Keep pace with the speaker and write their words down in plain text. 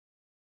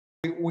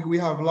we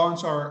have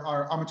launched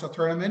our amateur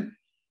tournament,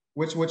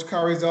 which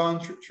carries on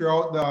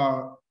throughout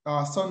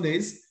the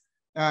Sundays.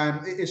 And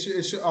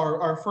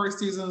our first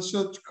season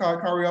should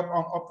carry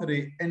up to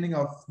the ending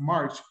of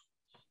March.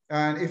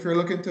 And if you're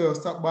looking to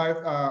stop by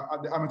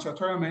at the amateur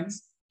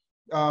tournaments,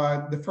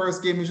 the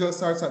first game usually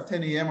starts at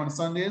 10 a.m. on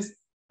Sundays,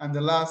 and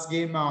the last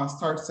game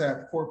starts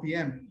at 4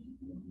 p.m.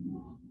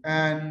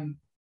 And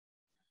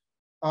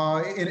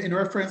in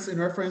reference to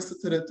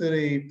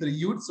the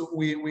youth, so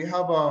we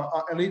have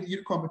a elite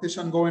youth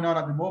competition going on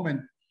at the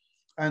moment,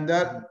 and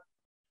that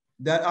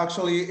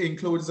actually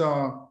includes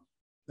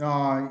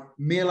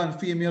male and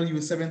female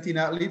U17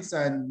 athletes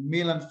and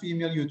male and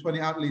female U20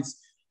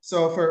 athletes.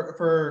 So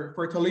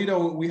for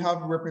Toledo, we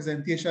have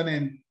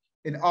representation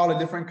in all the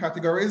different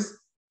categories.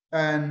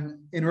 And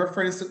in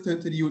reference to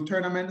the youth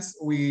tournaments,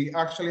 we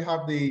actually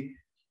have the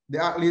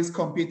athletes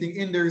competing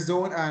in their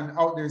zone and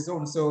out their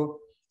zone. So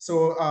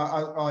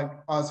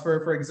as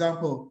for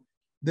example,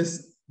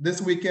 this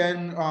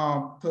weekend,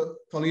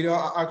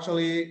 Toledo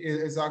actually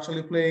is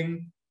actually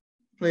playing.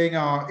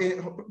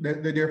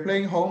 They're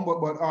playing home,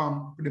 but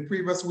the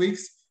previous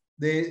weeks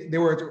they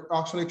were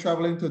actually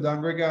traveling to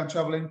Dangriga and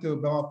traveling to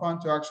Belmapant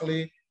to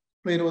actually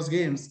play those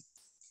games.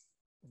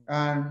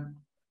 And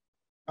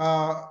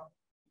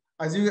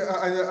as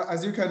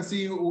you can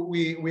see,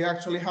 we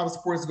actually have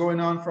sports going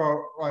on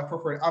for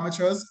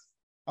amateurs,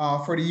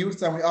 for the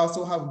youths, and we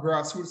also have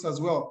grassroots as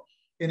well.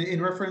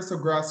 In reference to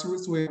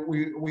grassroots,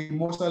 we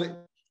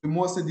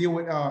mostly deal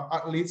with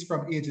athletes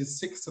from ages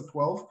 6 to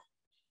 12.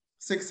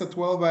 6 to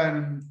 12,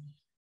 and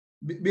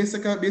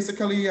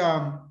basically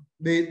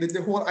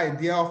the whole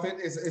idea of it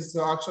is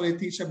to actually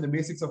teach them the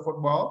basics of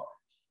football,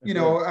 you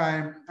know,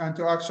 and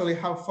to actually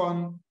have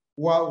fun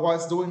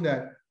whilst doing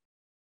that.